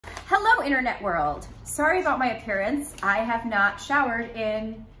Hello, internet world. Sorry about my appearance. I have not showered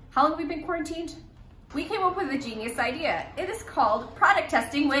in, how long have we been quarantined? We came up with a genius idea. It is called product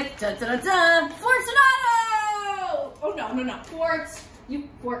testing with Fortunato! Oh no, Fort, you're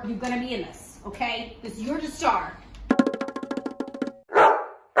gonna be in this, okay? You're the star.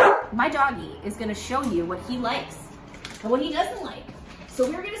 My doggy is gonna show you what he likes and what he doesn't like. So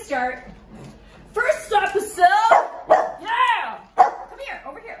we're gonna start. First episode, yeah! Come here,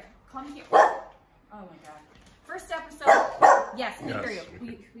 over here. Come here. Oh my God. First episode, yes, we hear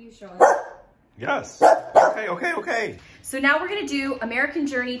you. Will you show us? Yes. Okay. So now we're gonna do American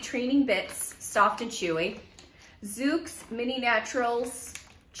Journey Training Bits, soft and chewy. Zukes Mini Naturals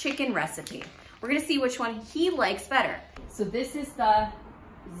chicken recipe. We're gonna see which one he likes better. So this is the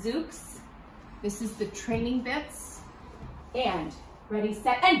Zukes. This is the Training Bits. And ready,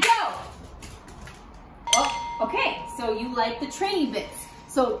 set, and go! Oh, okay, so you like the Training Bits.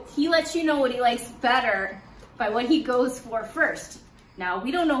 So he lets you know what he likes better by what he goes for first. Now, we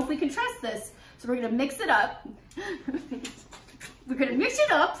don't know if we can trust this, so we're gonna mix it up. We're gonna mix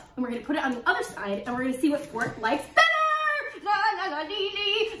it up, and we're gonna put it on the other side, and we're gonna see what Fort likes better. La la la lee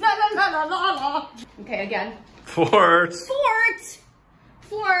lee, la la la la la la. Okay, again. Fort,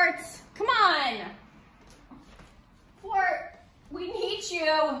 come on. Fort, we need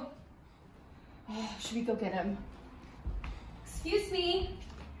you. Oh, should we go get him? Excuse me,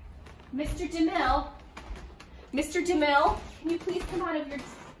 Mr. DeMille. Mr. DeMille, can you please come out of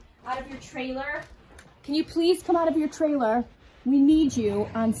your trailer? Can you please come out of your trailer? We need you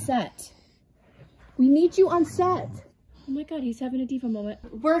on set. We need you on set. Oh my God, he's having a diva moment.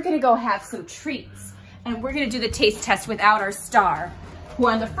 We're gonna go have some treats, and we're gonna do the taste test without our star, who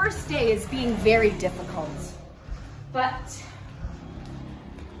on the first day is being very difficult. But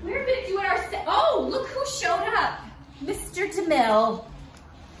we're gonna do it ourselves. Oh, look who showed up. Mr. DeMille.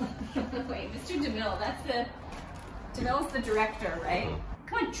 Wait, Mr. DeMille, DeMille's the director, right?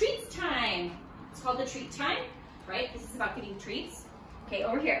 Come on, treats time. It's called the treat time, right? This is about getting treats. Okay,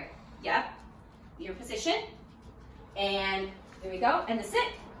 over here. Yep. Your position. And there we go. And the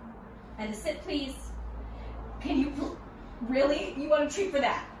sit. And the sit, please. Can you, really? You want a treat for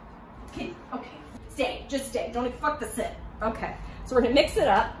that? Okay. Stay, just stay. Don't fuck the sit. Okay. So we're gonna mix it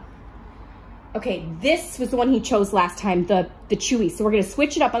up. Okay, this was the one he chose last time, the chewy. So we're gonna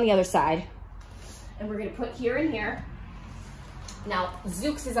switch it up on the other side. And we're gonna put here and here. Now,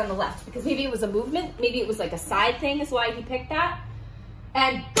 Zukes is on the left because maybe it was a movement. Maybe it was like a side thing is why he picked that.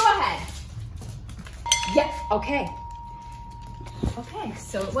 And go ahead. Yes, okay. Okay,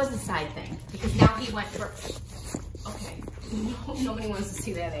 so it was a side thing because now he went for, okay. Nobody wants to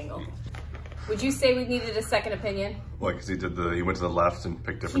see that angle. Would you say we needed a second opinion? Why, because he went to the left and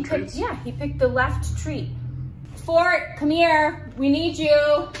picked different treats? Yeah, he picked the left treat. Fort, come here. We need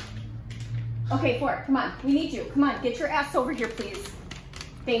you. Okay, Fort, come on. We need you. Come on, get your ass over here, please.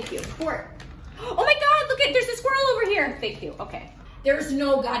 Thank you. Fort. Oh my God, look at, there's a squirrel over here. Thank you, okay. There's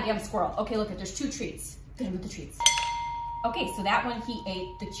no goddamn squirrel. Okay, look, there's 2 treats. Get him with the treats. Okay, so that one he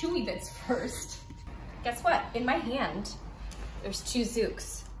ate the chewy bits first. Guess what? In my hand, there's 2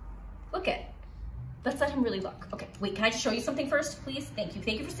 Zukes. Look it. Let's let him really look. Okay, wait, can I just show you something first, please? Thank you.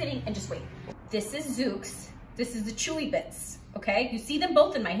 Thank you for sitting, and just wait. This is Zukes. This is the chewy bits, okay? You see them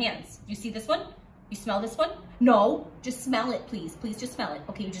both in my hands. You see this one? You smell this one? No, just smell it, please. Please just smell it.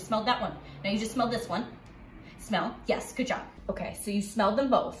 Okay, you just smelled that one. Now you just smell this one. Smell, yes, good job. Okay, so you smelled them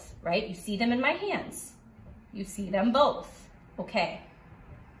both, right? You see them in my hands. You see them both. Okay,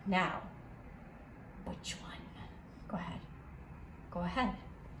 now, which one? Go ahead. Go ahead.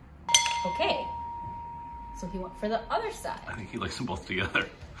 Okay, so he went for the other side. I think he likes them both together.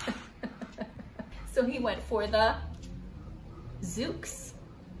 So he went for the Zukes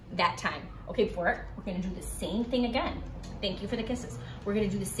that time. Okay, Fort, we're gonna do the same thing again. Thank you for the kisses. We're gonna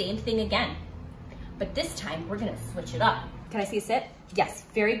do the same thing again. But this time, we're gonna switch it up. Can I see a sit? Yes,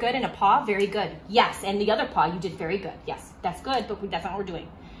 very good, and a paw, very good. Yes, and the other paw, you did very good. Yes, that's good, but that's not what we're doing.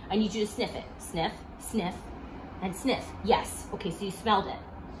 I need you to sniff it. Sniff, sniff, and sniff. Yes, okay, so you smelled it.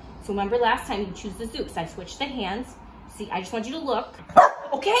 So remember last time you choose the Zukes. I switched the hands. See, I just want you to look.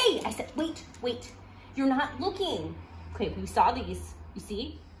 Okay, I said, wait. You're not looking. Okay, we saw these. You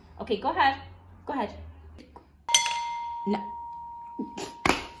see? Okay, go ahead. Go ahead. No.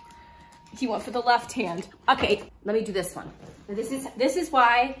 He went for the left hand. Okay, let me do this one. This is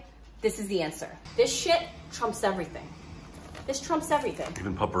why this is the answer. This shit trumps everything. This trumps everything.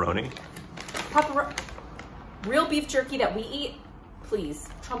 Even pepperoni? Real beef jerky that we eat, please,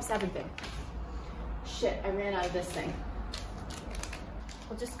 trumps everything. Shit, I ran out of this thing.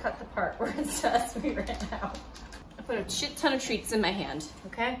 We'll just cut the part where it says we ran out. I put a shit ton of treats in my hand,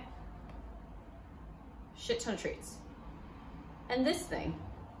 okay? shit ton of treats. And this thing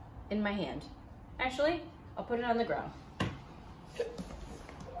in my hand. Actually, I'll put it on the ground.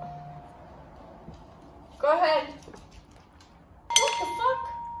 Go ahead. What the fuck?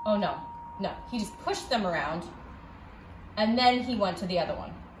 Oh no, no. He just pushed them around and then he went to the other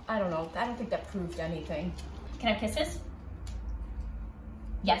one. I don't know, I don't think that proved anything. Can I have kisses?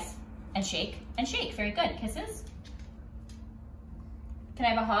 Yes, and shake, very good, kisses. Can I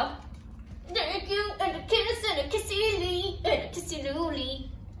have a hug? Thank you, and a kiss, and a kissy-lee, and a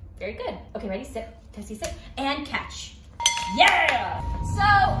kissy-loo-lee. Very good. Okay, ready, sip, kissy, sip, and catch. Yeah!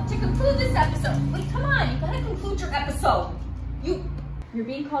 So, to conclude this episode, wait, come on, you gotta conclude your episode. You're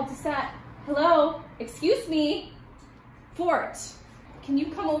being called to set. Hello, excuse me. Fort, can you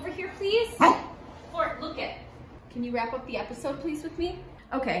come over here, please? Fort, look it. Can you wrap up the episode, please, with me?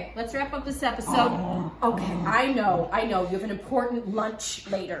 Okay, let's wrap up this episode. Okay, I know, you have an important lunch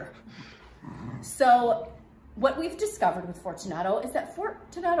later. So, what we've discovered with Fortunato is that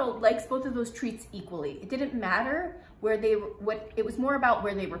Fortunato likes both of those treats equally. It didn't matter where they were, it was more about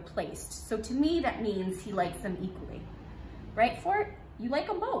where they were placed. So to me, that means he likes them equally. Right, Fort? You like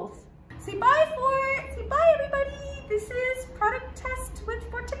them both. Say bye, Fort.